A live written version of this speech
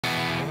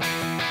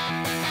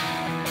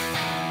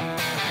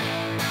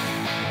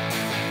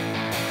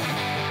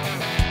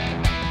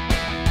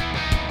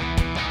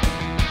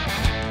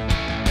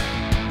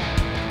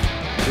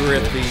We're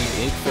at the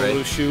ink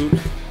photo shoot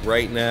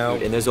right now.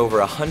 And there's over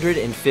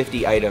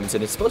 150 items,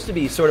 and it's supposed to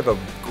be sort of a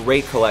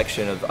great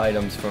collection of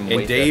items from Wayfair.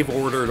 And Dave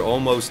ordered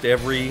almost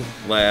every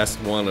last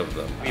one of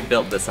them. We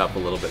built this up a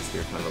little bit so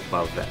you're kind of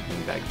above that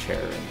beanbag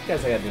chair. And You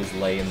guys gotta just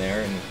lay in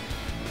there and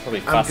probably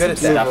I'm fuss good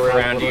some at that. stuff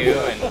around you.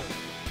 And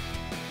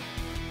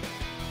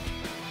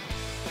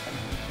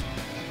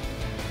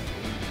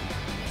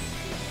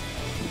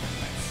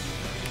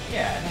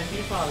yeah, and then if you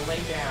just want to lay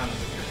down.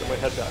 Put my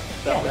head back.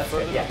 Yeah, that's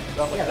good. Yeah,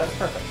 that's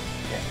perfect.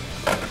 Yeah.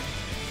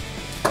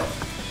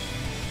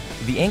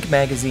 The Ink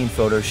magazine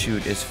photo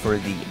shoot is for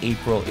the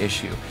April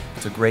issue.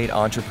 It's a great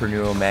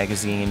entrepreneurial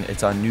magazine.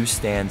 It's on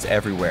newsstands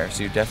everywhere,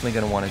 so you're definitely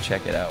going to want to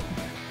check it out.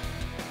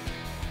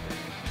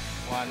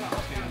 1, 2,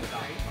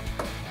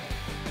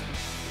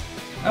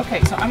 3.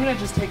 Okay, so I'm going to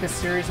just take a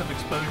series of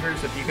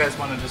exposures. If you guys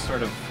want to just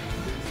sort of,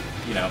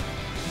 you know,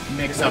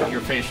 mix up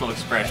your facial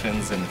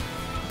expressions, and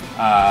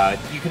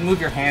you can move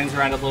your hands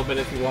around a little bit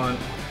if you want.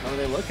 How are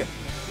they looking?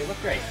 They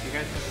look great. You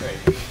guys look great.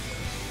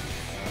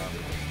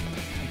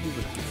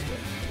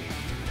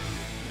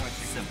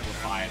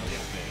 Simplify it a little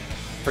bit.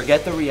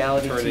 Forget the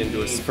reality Turn it TV,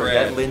 into a forget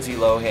spread. Lindsay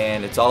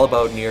Lohan. It's all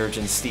about Niraj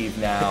and Steve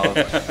now.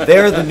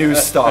 They're the new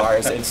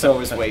stars, and so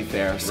is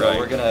Wayfair. So Right.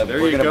 we're gonna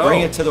There you go.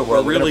 bring it to the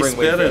world. We're We're really gonna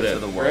bring spinning Wayfair it. to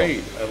the world.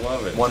 Great, I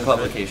love it. One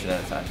publication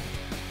at a time.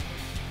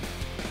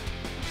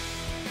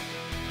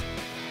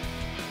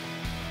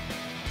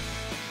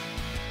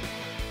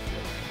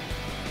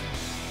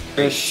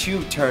 The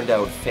shoot turned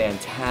out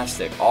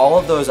fantastic. All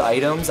of those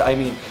items, I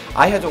mean,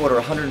 I had to order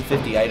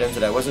 150 items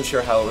and I wasn't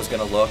sure how it was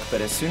going to look,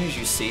 but as soon as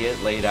you see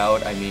it laid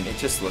out, I mean, it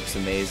just looks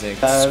amazing.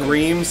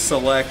 Scream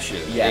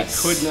selection. Yes,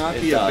 It could not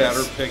it be does. a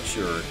better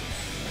picture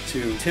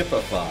to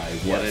typify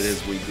what it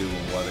is we do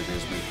and what it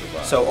is we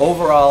provide. So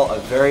overall, a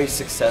very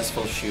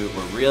successful shoot.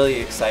 We're really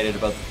excited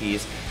about the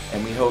piece,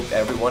 and we hope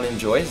everyone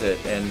enjoys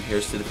it, and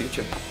here's to the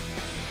future.